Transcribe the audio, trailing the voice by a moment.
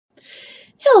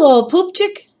Hello,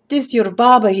 Poopchik. This your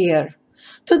Baba here.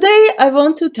 Today I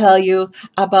want to tell you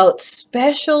about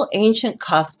special ancient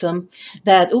custom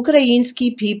that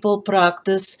Ukrainsky people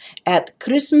practice at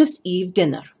Christmas Eve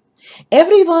dinner.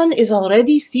 Everyone is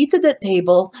already seated at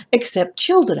table except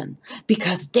children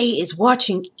because they is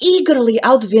watching eagerly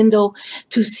out window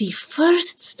to see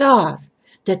first star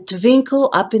that twinkle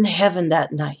up in heaven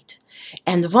that night.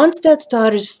 And once that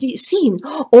star is seen,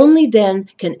 only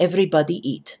then can everybody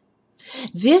eat.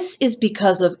 This is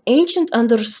because of ancient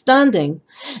understanding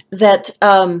that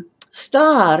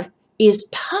star is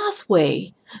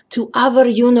pathway to our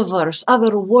universe,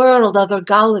 our world, our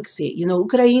galaxy.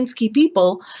 Ukrainsky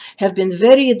people have been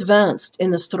very advanced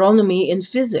in astronomy and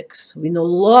physics. We know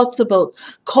lots about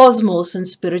cosmos and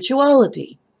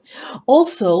spirituality.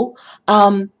 Also,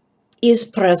 is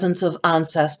presence of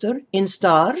ancestor in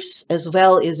stars as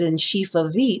well as in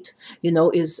Shifa Vit,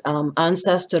 is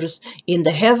ancestors in the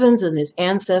heavens and his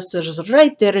ancestors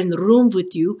right there in the room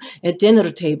with you at dinner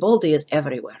table. They is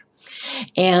everywhere.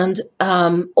 And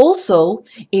also,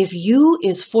 if you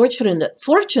is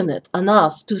fortunate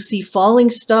enough to see falling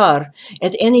star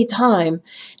at any time,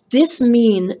 this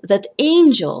means that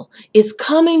angel is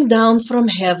coming down from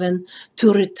heaven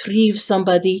to retrieve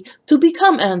somebody to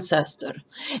become ancestor.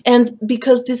 And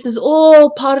because this is all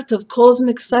part of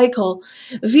cosmic cycle,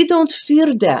 we don't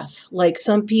fear death like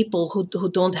some people who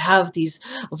don't have these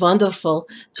wonderful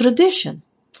tradition.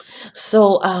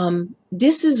 So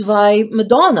this is why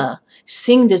Madonna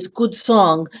sing this good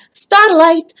song,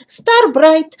 Starlight, Star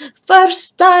Bright, first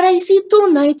star I see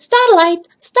tonight, Starlight,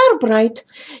 Star Bright.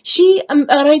 She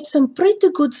writes some pretty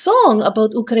good song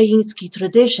about Ukrainsky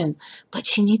tradition, but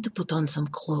she need to put on some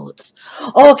clothes.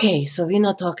 Okay, so we're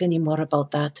not talking anymore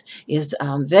about that. It's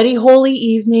very holy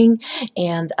evening,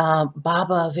 and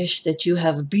Baba wish that you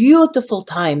have beautiful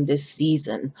time this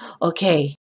season.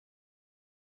 Okay.